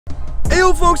Hey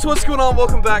yo folks, what's going on?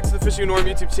 Welcome back to the Fishing Norm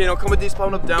YouTube channel. Comment these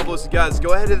popping up down below. So guys,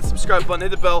 go ahead and hit the subscribe button,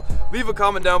 hit the bell, leave a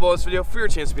comment down below this video for your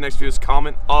chance to be next video's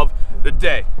comment of the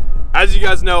day. As you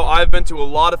guys know, I've been to a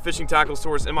lot of fishing tackle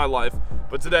stores in my life,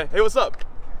 but today, hey, what's up?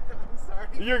 I'm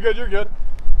sorry. You're good, you're good.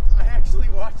 I actually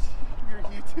watched your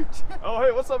YouTube channel. Oh,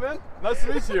 hey, what's up, man? Nice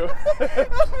to meet you.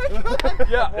 Oh my God.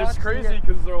 Yeah, it's crazy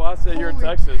because it's our last day here in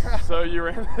Texas, so you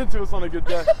ran into us on a good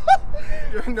day.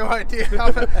 You have no idea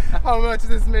how much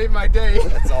this made my day.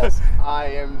 That's awesome. I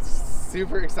am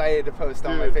super excited to post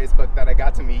on my Facebook that I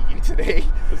got to meet you today.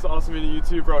 It's awesome meeting you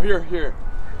too, bro. Here.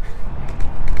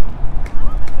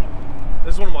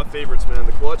 This is one of my favorites, man,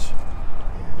 the clutch.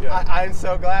 Yeah. I'm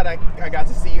so glad I got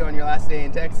to see you on your last day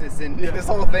in Texas, and this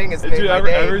whole thing has made my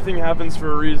day. Everything happens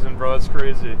for a reason, bro. It's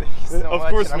crazy. Of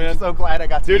course, man. I'm so glad I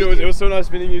got to meet you. Dude, it was so nice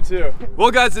meeting you too.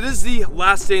 Well, guys, it is the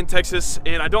last day in Texas,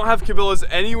 and I don't have Cabelas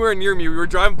anywhere near me. We were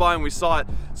driving by and we saw it.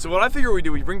 So what I figure we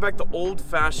do, we bring back the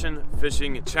old-fashioned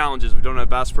fishing challenges. We don't have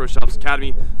Bass Pro Shops,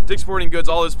 Academy, Dick's Sporting Goods,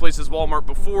 all those places, Walmart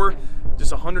before.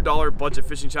 Just a $100 budget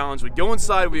fishing challenge. We go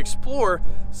inside, we explore,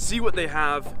 see what they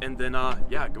have, and then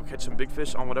yeah, go catch some big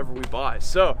fish on whatever we buy.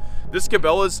 So this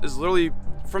Cabelas is literally,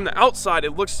 from the outside,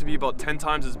 it looks to be about 10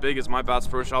 times as big as my Bass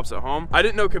Pro Shops at home. I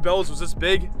didn't know Cabelas was this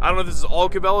big. I don't know if this is all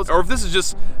Cabelas or if this is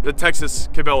just the Texas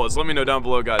Cabelas. Let me know down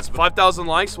below, guys. 5,000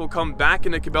 likes, we'll come back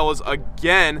into Cabelas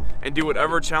again and do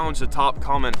whatever challenge the top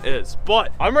comment is.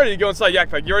 But I'm ready to go inside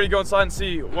Yakpak. You ready to go inside and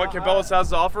see what Cabelas has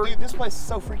to offer? Dude, this place is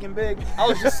so freaking big. I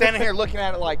was just standing here looking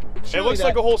at it like, it looks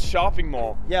like a whole shopping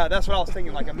mall. Yeah, that's what I was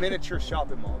thinking, like a miniature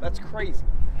shopping mall. That's crazy.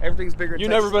 Everything's bigger.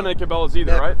 You've never been to Cabelas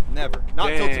either, right? Never.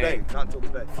 Not until today. Not until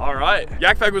today. All right.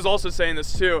 Yakpak was also saying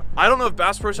this too. I don't know if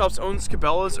Bass Pro Shops owns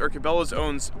Cabelas or Cabelas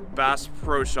owns Bass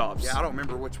Pro Shops. Yeah, I don't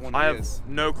remember which one I it is. have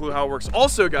no clue how it works.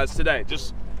 Also, guys, today,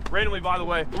 just randomly, by the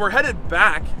way, we're headed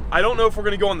back. I don't know if we're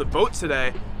going to go on the boat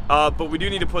today, but we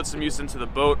do need to put some use into the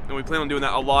boat, and we plan on doing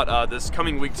that a lot this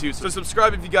coming week too. So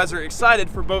subscribe if you guys are excited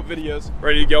for boat videos.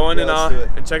 Ready to go in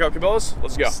and check out Cabelas?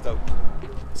 Let's go. Stoked.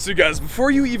 So guys,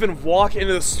 before you even walk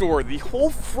into the store, the whole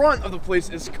front of the place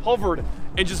is covered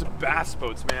in just bass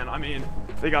boats, man. I mean,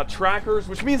 they got trackers,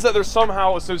 which means that they're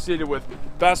somehow associated with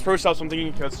Bass Pro Shops. I'm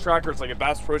thinking because tracker is like a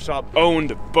Bass Pro Shop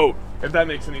owned boat, if that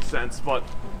makes any sense. But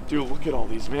dude, look at all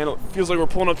these, man. It feels like we're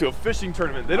pulling up to a fishing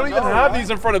tournament. They don't even have these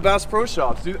in front of Bass Pro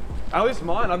Shops, dude. At least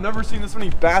mine. I've never seen this many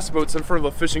bass boats in front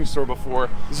of a fishing store before.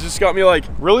 This just got me like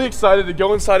really excited to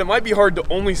go inside. It might be hard to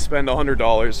only spend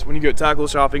 $100 when you go tackle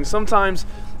shopping. Sometimes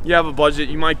you have a budget,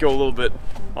 you might go a little bit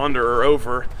under or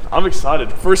over. I'm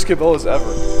excited. First Cabelas ever.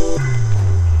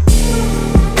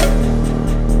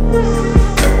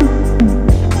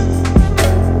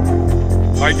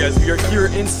 All right, guys, we are here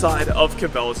inside of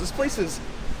Cabelas. This place is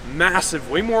massive,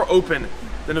 way more open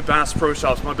than a Bass Pro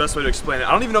Shops. My best way to explain it.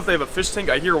 I don't even know if they have a fish tank.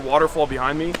 I hear a waterfall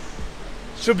behind me.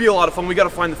 Should be a lot of fun. We got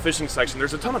to find the fishing section.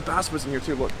 There's a ton of bass boats in here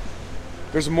too. Look,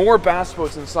 there's more bass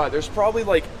boats inside. There's probably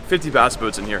like 50 bass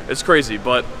boats in here. It's crazy,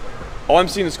 but all I'm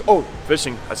seeing is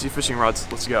fishing. I see fishing rods.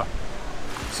 Let's go.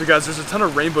 So guys, there's a ton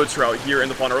of rainbow trout here in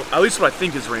the pond, or at least what I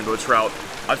think is rainbow trout.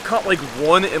 I've caught like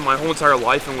one in my whole entire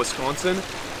life in Wisconsin,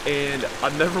 and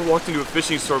I've never walked into a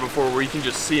fishing store before where you can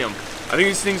just see them. I think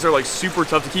these things are like super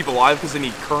tough to keep alive because they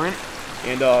need current,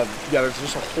 and yeah, there's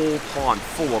just a whole pond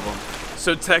full of them.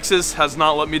 So Texas has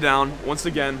not let me down once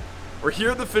again. We're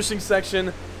here at the fishing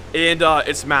section, and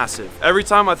it's massive. Every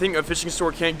time I think a fishing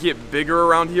store can't get bigger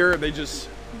around here, they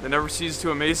never cease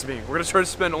to amaze me. We're gonna try to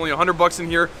spend only $100 in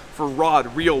here for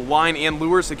rod, reel, line, and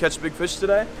lures to catch big fish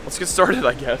today. Let's get started,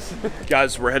 I guess.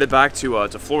 Guys, we're headed back to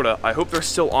Florida. I hope they're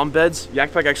still on beds.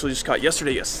 Yakpak actually just caught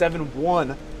yesterday a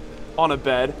 7-1 on a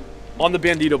bed on the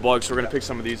Bandito bug, so we're gonna pick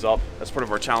some of these up. That's part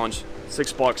of our challenge.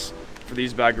 $6 for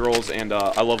these bad girls, and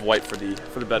I love white for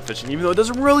the bed fishing. Even though it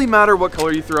doesn't really matter what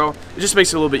color you throw, it just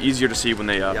makes it a little bit easier to see when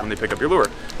they pick up your lure.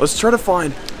 Let's try to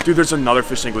find, dude, there's another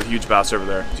fish tank with huge bass over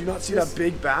there. Do you not see that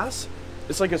big bass?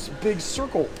 It's like a big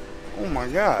circle. Oh my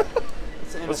God.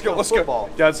 Let's go.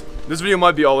 Guys, this video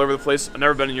might be all over the place. I've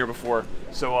never been in here before,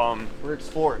 so we're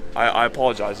exploring. I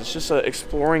apologize. It's just an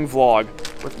exploring vlog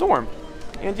with Norm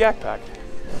and Yakpak.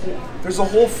 There's a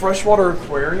whole freshwater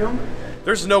aquarium.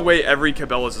 There's no way every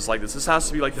Cabelas is like this. This has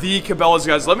to be like the Cabelas,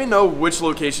 guys. Let me know which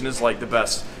location is like the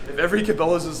best. If every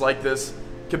Cabelas is like this,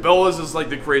 Cabelas is like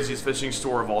the craziest fishing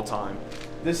store of all time.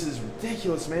 This is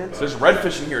ridiculous, man. So there's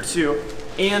redfish in here too,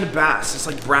 and bass. It's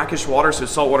like brackish water, so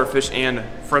saltwater fish and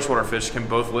freshwater fish can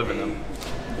both live in them.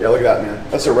 Yeah, look at that, man.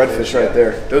 That's a redfish right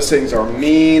there. Those things are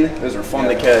mean. Those are fun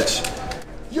to catch.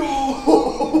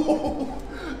 Yo!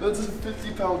 That's a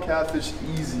 50-pound catfish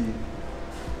easy.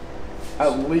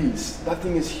 At least. That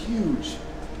thing is huge.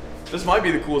 This might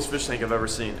be the coolest fish tank I've ever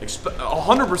seen.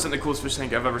 100% the coolest fish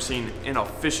tank I've ever seen in a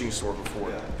fishing store before.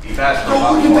 Bass pro.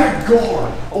 Oh, look at that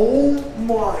guard. Oh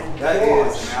my gosh. That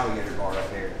is an alligator gar right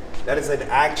there. That is an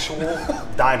actual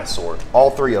dinosaur.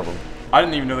 All three of them. I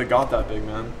didn't even know they got that big,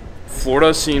 man.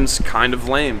 Florida seems kind of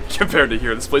lame compared to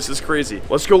here. This place is crazy.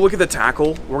 Let's go look at the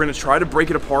tackle. We're gonna try to break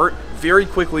it apart very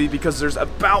quickly because there's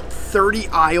about 30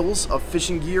 aisles of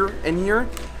fishing gear in here.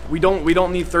 We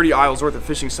don't need 30 aisles worth of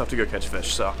fishing stuff to go catch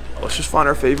fish. So let's just find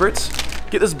our favorites.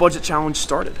 Get this budget challenge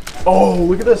started. Oh,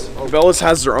 look at this. Cabelas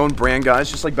has their own brand, guys,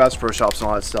 just like Bass Pro Shops and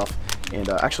all that stuff. And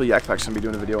actually, Yakpak's gonna be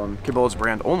doing a video on Cabelas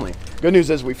brand only. Good news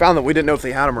is we found that we didn't know if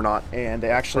they had them or not, and they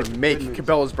actually make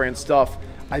Cabelas brand stuff.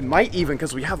 I might even,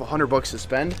 because we have $100 to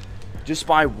spend, just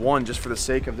buy one just for the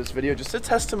sake of this video, just to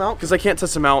test them out, because I can't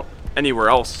test them out anywhere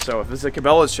else. So if it's a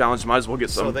Cabelas challenge, might as well get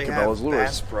some so they Cabelas have lures.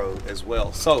 Bass Pro as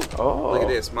well. So look at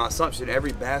this. My assumption: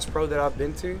 every Bass Pro that I've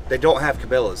been to, they don't have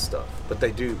Cabelas stuff, but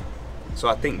they do. So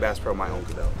I think Bass Pro might own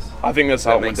Cabelas. I think that's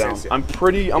how it went down. Sense,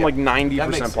 yeah. I'm like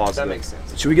 90% positive. That makes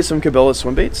sense. Should we get some Cabelas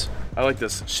swim baits? I like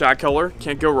this. Shad color,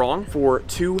 can't go wrong, for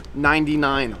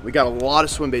 $2.99. We got a lot of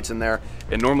swim baits in there,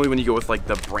 and normally when you go with like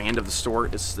the brand of the store,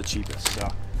 it's the cheapest. So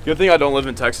good thing I don't live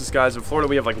in Texas, guys. In Florida,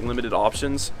 we have like limited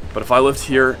options, but if I lived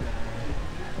here,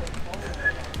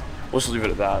 we'll just leave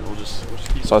it at that. We'll just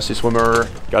keep Saucy Swimmer.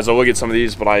 Guys, I will get some of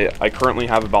these, but I currently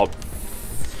have about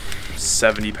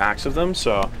 70 packs of them,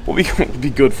 so we'll be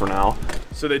good for now.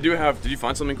 So they do have. Did you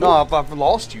find something cool? No, I've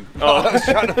lost you. I was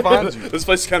trying to find you. This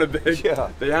place is kind of big. Yeah.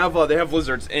 They have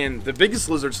lizards, and the biggest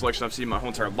lizard selection I've seen in my whole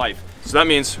entire life. So that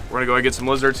means we're gonna go and get some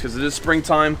lizards because it is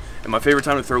springtime, and my favorite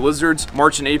time to throw lizards,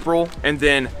 March and April. And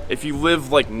then if you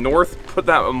live like north, put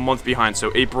that a month behind.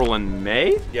 So April and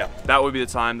May. Yeah. That would be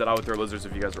the time that I would throw lizards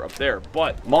if you guys were up there.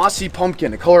 But mossy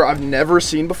pumpkin, a color I've never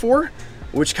seen before,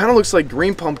 which kind of looks like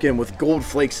green pumpkin with gold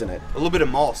flakes in it. A little bit of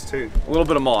moss too. A little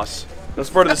bit of moss. That's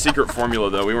part of the secret formula,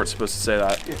 though. We weren't supposed to say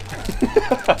that.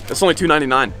 It's only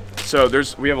 $2.99. So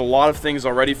we have a lot of things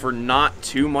already for not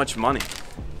too much money.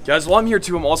 Guys, while I'm here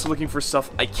too, I'm also looking for stuff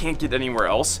I can't get anywhere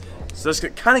else. So that's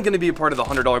kind of going to be a part of the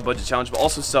 $100 budget challenge, but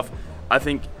also stuff I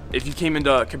think if you came into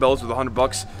Cabelas with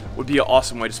 $100 would be an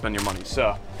awesome way to spend your money. So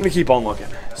I'm going to keep on looking.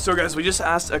 So guys, we just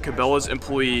asked a Cabelas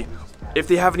employee if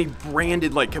they have any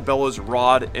branded like Cabelas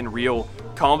rod and reel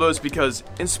combos, because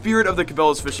in spirit of the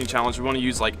Cabelas fishing challenge, we want to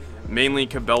use like mainly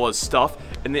Cabelas stuff,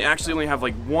 and they actually only have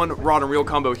like one rod and reel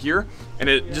combo here, and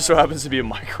it just so happens to be a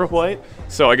microlight.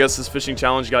 So I guess this fishing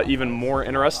challenge got even more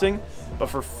interesting. But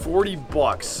for 40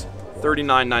 bucks,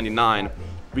 $39.99,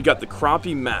 we got the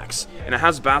Crappie Max, and it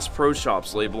has Bass Pro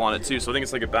Shops label on it too. So I think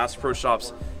it's like a Bass Pro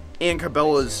Shops and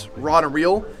Cabelas rod and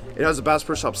reel. It has a Bass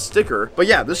Pro Shops sticker. But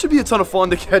yeah, this should be a ton of fun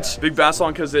to catch big bass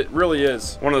on, because it really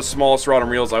is one of the smallest rod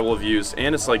and reels I will have used,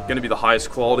 and it's like gonna be the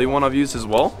highest quality one I've used as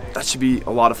well. That should be a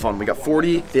lot of fun. We got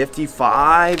 40,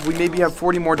 55, we maybe have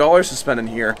 40 more dollars to spend in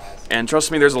here. And trust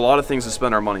me, there's a lot of things to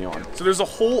spend our money on. So there's a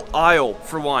whole aisle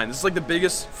for line. This is like the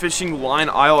biggest fishing line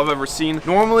aisle I've ever seen.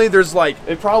 Normally there's like,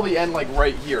 it probably end like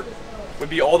right here, would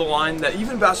be all the line that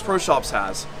even Bass Pro Shops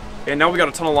has. And now we got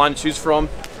a ton of line to choose from.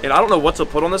 And I don't know what to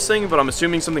put on this thing, but I'm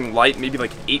assuming something light, maybe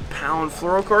like 8-pound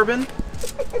fluorocarbon.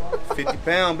 50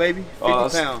 pound, baby.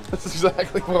 50 pound. That's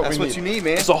exactly what That's what you need,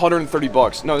 man. It's 130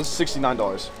 bucks. No, this is $69.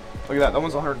 Look at that. That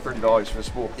one's $130 for a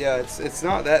spool. Yeah, it's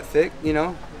not that thick, you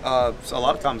know. So a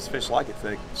lot of times fish like it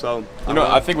thick. So you know,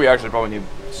 I think we actually probably need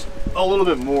a little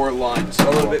bit more line. A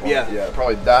little bit, yeah. Yeah,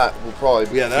 probably that will probably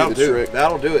be that'll do it.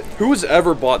 That'll do it. Who has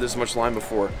ever bought this much line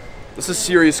before? This is a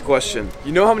serious question.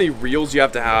 You know how many reels you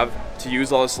have to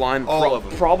use all this line? All of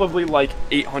them. Probably like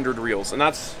 800 reels, and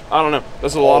that's, I don't know,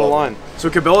 that's a lot of line. So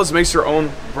Cabelas makes their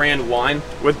own brand line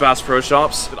with Bass Pro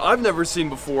Shops that I've never seen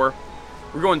before.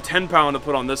 We're going 10-pound to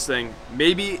put on this thing.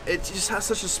 Maybe it just has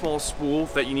such a small spool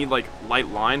that you need like light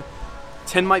line.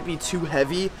 10 might be too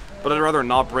heavy, but I'd rather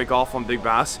not break off on big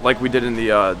bass like we did in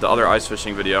the other ice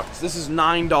fishing video. So this is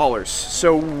 $9.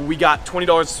 So we got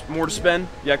 $20 more to spend.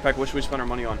 Yakpak, what should we spend our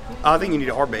money on? I think you need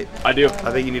a hard bait. I do.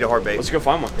 I think you need a hard bait. Let's go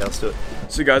find one. Yeah, let's do it.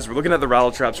 So guys, we're looking at the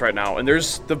rattle traps right now, and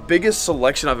there's the biggest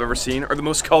selection I've ever seen, or the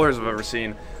most colors I've ever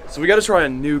seen. So we got to try a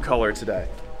new color today.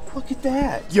 Look at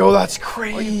that. Yo, that's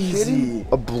crazy. Are you kidding?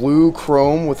 A blue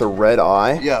chrome with a red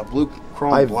eye. Yeah, blue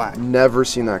chrome black. I've never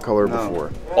seen that color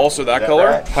before. Also that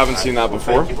color, haven't seen that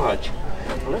before. Thank you much.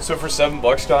 So for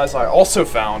 $7, guys, I also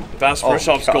found Bass Pro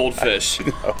Shops goldfish,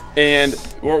 and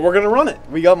we're gonna run it.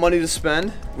 We got money to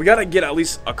spend. We gotta get at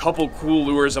least a couple cool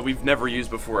lures that we've never used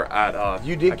before at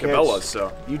Cabelas.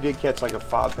 So you did catch like a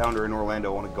 5-pounder in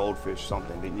Orlando on a goldfish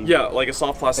something, didn't you? yeah, like a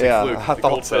soft plastic fluke. I thought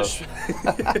goldfish.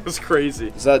 So. It was crazy.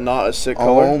 Is that not a sick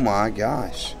color? Oh my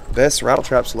gosh. Best rattle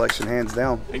trap selection, hands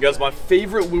down. And guys, my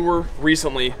favorite lure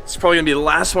recently, it's probably gonna be the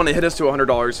last one to hit us to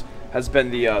 $100, has been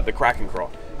the Kraken Craw.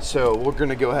 So we're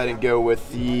gonna go ahead and go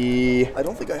with the, I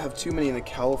don't think I have too many in the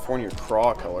California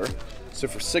Craw color. So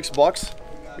for $6,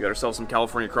 we got ourselves some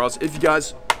California Craws. If you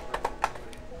guys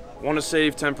want to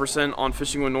save 10% on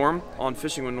Fishing with Norm, on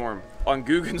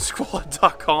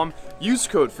GuggenSquad.com, use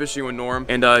code Fishing with Norm,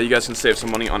 and you guys can save some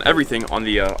money on everything on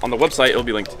the website. It'll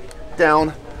be linked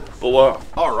down below.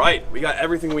 All right, we got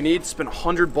everything we need. Spent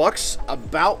 $100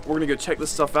 about. We're gonna go check this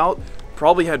stuff out.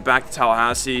 Probably head back to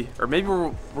Tallahassee, or maybe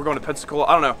we're going to Pensacola.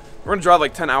 I don't know. We're gonna drive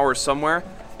like 10 hours somewhere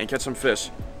and catch some fish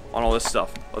on all this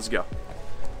stuff. Let's go.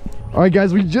 All right,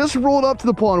 guys, we just rolled up to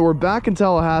the pond. We're back in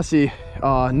Tallahassee,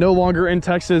 no longer in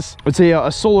Texas. It's a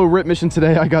solo rip mission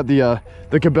today. I got the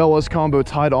Cabelas combo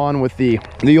tied on with the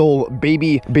old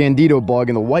baby bandito bug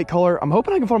in the white color. I'm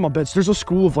hoping I can find my beds. There's a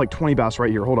school of like 20 bass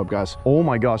right here. Hold up, guys. Oh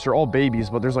my gosh, they're all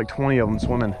babies, but there's like 20 of them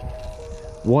swimming.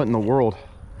 What in the world?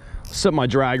 Set my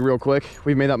drag real quick.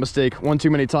 We've made that mistake one too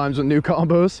many times with new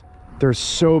combos. There's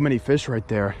so many fish right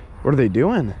there. What are they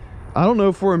doing? I don't know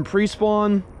if we're in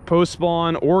pre-spawn,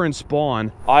 post-spawn, or in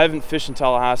spawn. I haven't fished in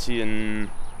Tallahassee in,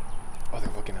 oh,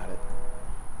 they're looking at it,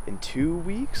 in 2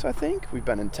 weeks, I think. We've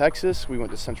been in Texas. We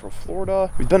went to Central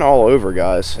Florida. We've been all over,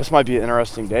 guys. This might be an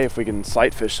interesting day if we can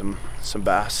sight fish some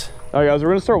bass. All right, guys,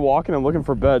 we're gonna start walking and looking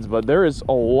for beds, but there is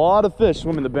a lot of fish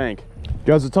swimming the bank.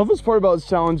 Guys, the toughest part about this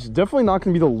challenge is definitely not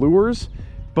gonna be the lures,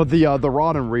 but the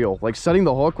rod and reel. Like setting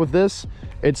the hook with this,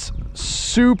 it's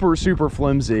super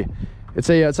flimsy.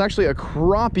 It's actually a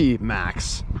crappie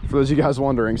max, for those of you guys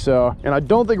wondering. So, and I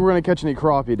don't think we're gonna catch any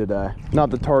crappie today.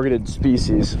 Not the targeted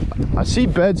species. I see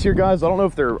beds here, guys. I don't know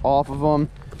if they're off of them.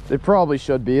 They probably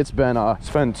should be. It's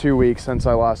been 2 weeks since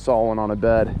I last saw one on a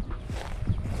bed.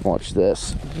 Watch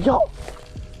this. Yo!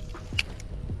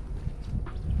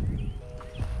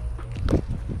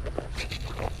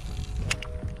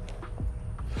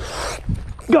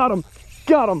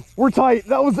 Got him, we're tight.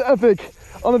 That was epic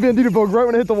on the bandito bug right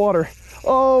when it hit the water.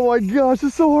 Oh my gosh,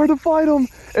 it's so hard to fight him.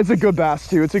 It's a good bass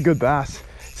too, it's a good bass.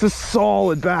 It's a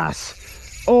solid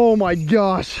bass. Oh my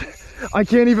gosh, I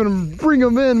can't even bring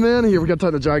him in, man. Here, we gotta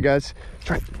tighten the drag, guys.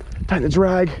 Tighten the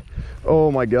drag. Oh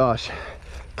my gosh.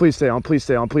 Please stay on, please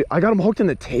stay on, please. I got him hooked in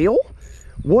the tail?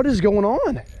 What is going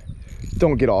on?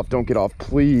 Don't get off,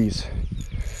 please.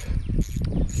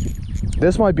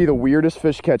 This might be the weirdest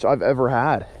fish catch I've ever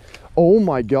had. Oh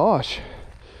my gosh.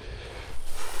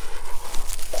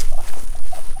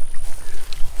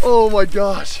 Oh my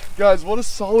gosh. Guys, what a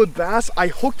solid bass. I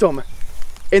hooked him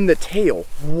in the tail.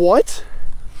 What?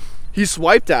 He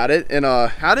swiped at it and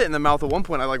had it in the mouth at one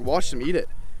point. I like watched him eat it.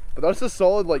 But that's a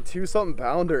solid like 2-something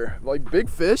pounder. Like big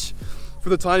fish for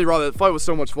the tiny rod. That fight was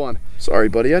so much fun. Sorry,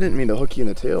 buddy. I didn't mean to hook you in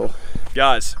the tail.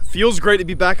 Guys, feels great to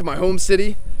be back in my home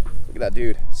city. Look at that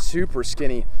dude, super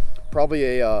skinny.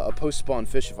 Probably a post-spawn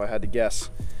fish if I had to guess.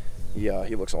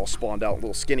 He looks all spawned out, a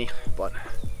little skinny, but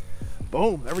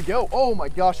boom, there we go. Oh my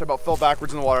gosh, I about fell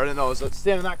backwards in the water. I didn't know I was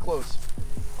standing that close.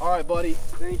 All right, buddy,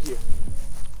 thank you.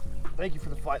 Thank you for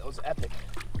the fight, that was epic.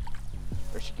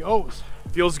 There she goes.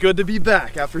 Feels good to be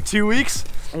back after 2 weeks.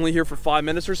 Only here for 5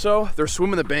 minutes or so. They're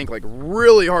swimming the bank like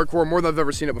really hardcore, more than I've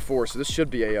ever seen it before. So this should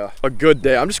be a good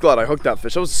day. I'm just glad I hooked that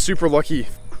fish. That was a super lucky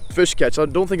fish catch. I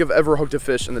don't think I've ever hooked a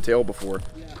fish in the tail before.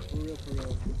 Yeah, for real, for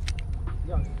real. You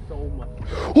got so much.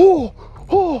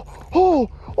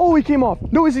 Oh, he came off.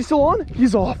 No, is he still on?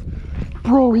 He's off.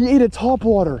 Bro, he ate a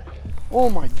topwater. Oh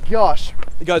my gosh.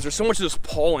 Guys, there's so much of this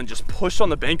pollen just pushed on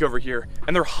the bank over here,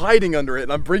 and they're hiding under it,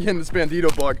 and I'm bringing this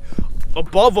bandito bug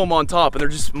above them on top, and they're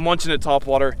just munching at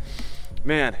topwater.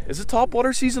 Man, is it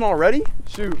topwater season already?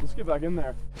 Shoot, let's get back in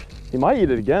there. He might eat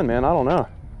it again, man. I don't know.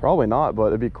 Probably not, but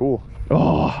it'd be cool.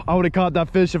 Oh, I would have caught that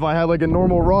fish if I had like a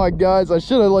normal rod, guys. I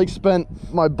should have like spent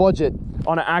my budget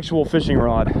on an actual fishing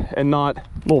rod and not a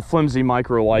little flimsy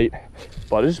micro light,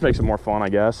 but it just makes it more fun, I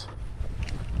guess.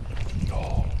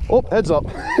 Oh, heads up.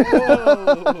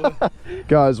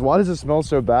 Guys, why does it smell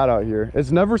so bad out here?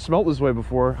 It's never smelled this way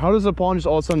before. How does a pond just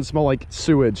all of a sudden smell like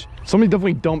sewage? Somebody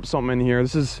definitely dumped something in here.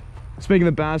 It's making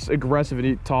the bass aggressive and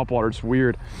eat topwater. It's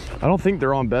weird. I don't think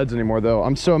they're on beds anymore though.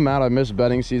 I'm so mad I missed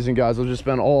bedding season, guys. I've just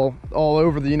been all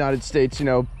over the United States, you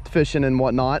know, fishing and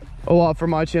whatnot. A lot for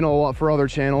my channel, a lot for other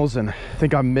channels, and I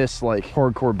think I missed like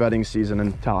hardcore bedding season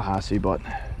in Tallahassee, but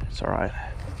it's all right.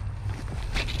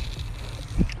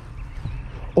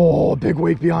 Oh, big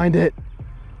wake behind it.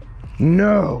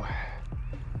 No.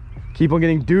 Keep on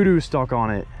getting doo-doo stuck on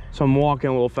it. So I'm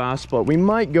walking a little fast, but we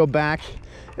might go back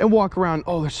and walk around.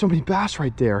 Oh, there's so many bass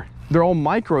right there. They're all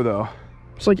micro though.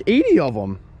 It's like 80 of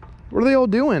them. What are they all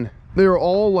doing? They're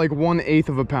all like 1/8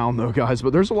 of a pound though, guys,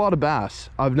 but there's a lot of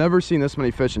bass. I've never seen this many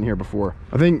fish in here before.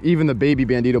 I think even the baby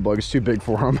bandito bug is too big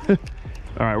for them.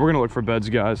 All right, we're gonna look for beds,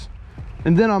 guys.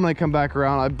 And then I'm gonna come back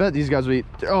around. I bet these guys will eat.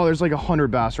 Oh, there's like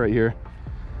 100 bass right here.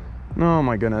 Oh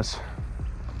my goodness.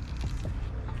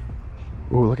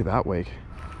 Oh, look at that wake.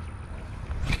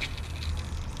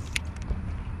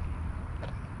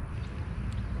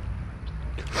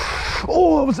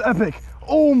 Oh, that was epic.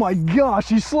 Oh my gosh,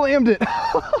 he slammed it.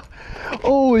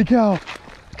 Holy cow.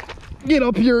 Get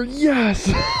up here.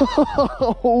 Yes.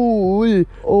 Holy.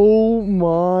 Oh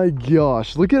my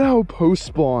gosh. Look at how post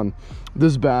spawn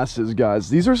this bass is, guys.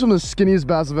 These are some of the skinniest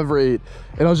bass I've ever ate.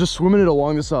 And I was just swimming it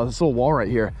along this little wall right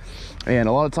here. And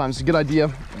a lot of times, it's a good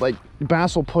idea, like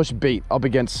bass will push bait up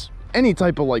against any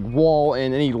type of like wall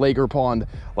in any lake or pond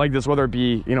like this, whether it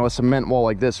be, you know, a cement wall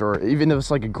like this, or even if it's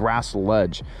like a grass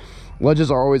ledge. Ledges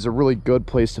are always a really good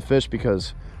place to fish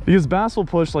because bass will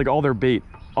push like all their bait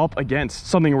up against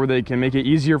something where they can make it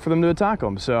easier for them to attack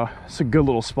them. So it's a good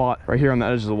little spot right here on the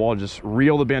edge of the wall. Just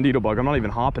reel the bandito bug. I'm not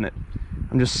even hopping it.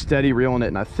 I'm just steady reeling it,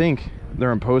 and I think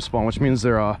they're in post spawn, which means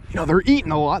they're you know, they're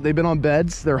eating a lot. They've been on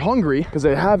beds. They're hungry because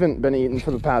they haven't been eating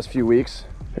for the past few weeks.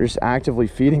 They're just actively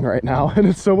feeding right now, and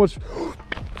it's so much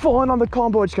fun on the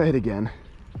combo. I just got hit again.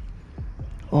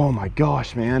 Oh my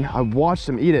gosh, man. I watched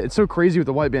them eat it. It's so crazy with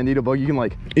the white bandito bug. You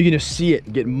can just see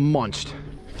it get munched.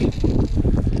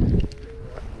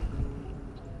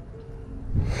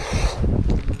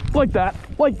 Like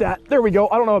that. There we go.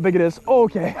 I don't know how big it is. Oh,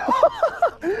 okay.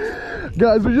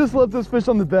 Guys, we just left this fish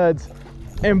on the beds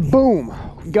and boom,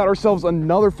 got ourselves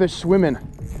another fish swimming.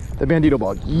 The bandito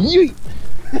bug. Yeet.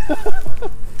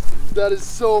 That is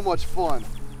so much fun.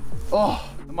 Oh,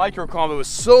 the micro combo is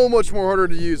so much more harder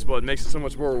to use, but it makes it so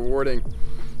much more rewarding.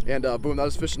 And boom, that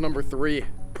was fish number 3.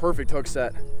 Perfect hook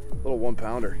set, little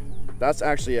 1-pounder. That's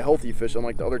actually a healthy fish,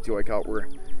 unlike the other 2 I caught were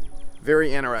very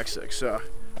anorexic. So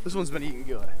this one's been eating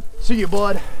good. See you,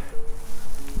 bud.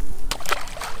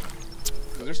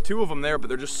 There's 2 of them there, but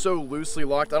they're just so loosely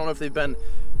locked. I don't know if they've been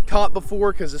caught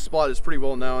before because this spot is pretty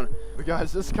well known. But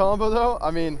guys, this combo though, I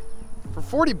mean, for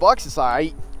 40 bucks, it's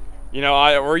alright. You know,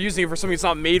 we're using it for something it's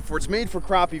not made for. It's made for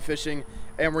crappie fishing,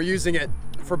 and we're using it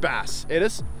for bass.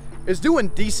 It's doing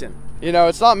decent. You know,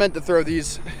 it's not meant to throw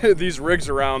these these rigs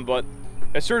around, but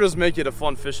it sure does make it a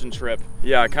fun fishing trip.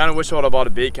 Yeah, I kind of wish I would have bought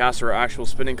a bait caster or actual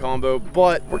spinning combo,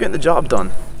 but we're getting the job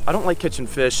done. I don't like catching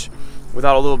fish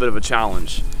without a little bit of a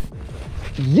challenge.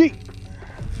 Yeet!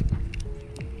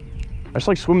 I just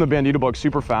like swim the bandito bug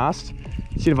super fast.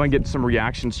 See if I can get some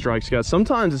reaction strikes, guys.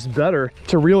 Sometimes it's better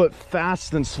to reel it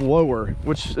fast than slower,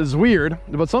 which is weird,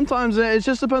 but sometimes it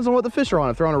just depends on what the fish are on.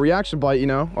 If they're on a reaction bite, you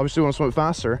know, obviously you want to swim it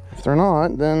faster. If they're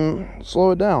not, then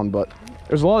slow it down. But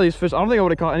there's a lot of these fish. I don't think I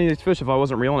would have caught any of these fish if I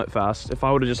wasn't reeling it fast. If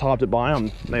I would have just hopped it by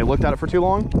them, they looked at it for too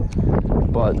long.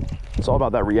 But it's all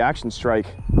about that reaction strike,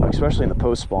 especially in the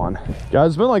post spawn. Guys,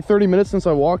 it's been like 30 minutes since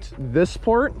I walked this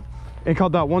part and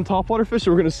caught that one topwater fish.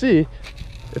 So we're gonna see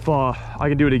if I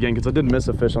can do it again, because I did miss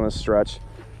a fish on this stretch,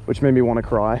 which made me want to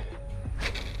cry.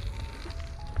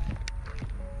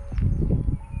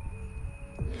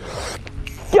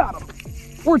 Got him!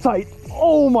 We're tight.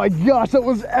 Oh my gosh, that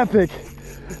was epic.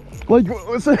 Like,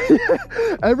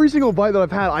 every single bite that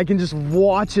I've had, I can just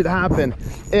watch it happen.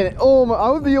 And oh my,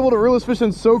 I would be able to reel this fish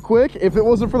in so quick if it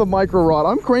wasn't for the micro rod.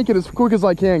 I'm cranking as quick as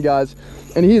I can, guys.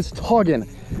 And he is tugging.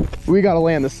 We gotta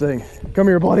land this thing. Come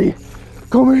here, buddy.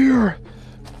 Come here.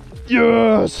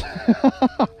 Yes.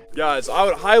 Guys, I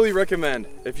would highly recommend,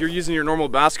 if you're using your normal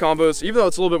bass combos, even though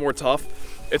it's a little bit more tough,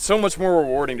 it's so much more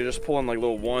rewarding to just pull in like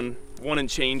little one and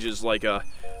changes like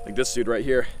this dude right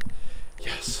here.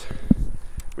 Yes.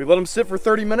 We let him sit for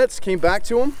 30 minutes, came back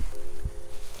to him,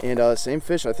 and same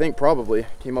fish, I think, probably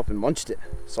came up and munched it.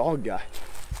 Solid guy.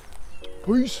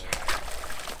 Peace.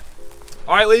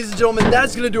 All right, ladies and gentlemen,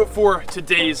 that's gonna do it for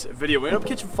today's video. We ended up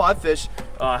catching 5 fish.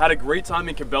 Had a great time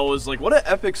in Cabelas. Like, what an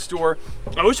epic store.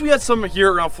 I wish we had some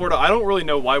here around Florida. I don't really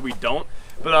know why we don't.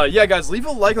 But yeah, guys, leave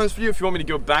a like on this video if you want me to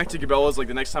go back to Cabelas like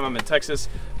the next time I'm in Texas.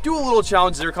 Do a little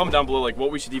challenge there. Comment down below like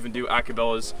what we should even do at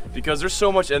Cabelas, because there's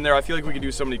so much in there. I feel like we could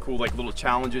do so many cool like little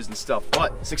challenges and stuff.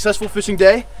 But successful fishing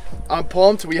day. I'm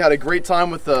pumped. We had a great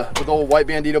time with the old white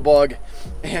bandito bug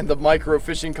and the micro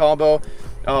fishing combo.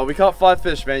 We caught 5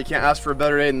 fish, man. You can't ask for a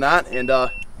better day than that. And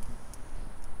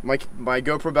my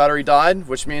GoPro battery died,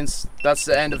 which means that's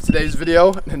the end of today's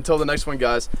video. Until the next one,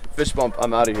 guys. Fish bump.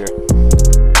 I'm out of here.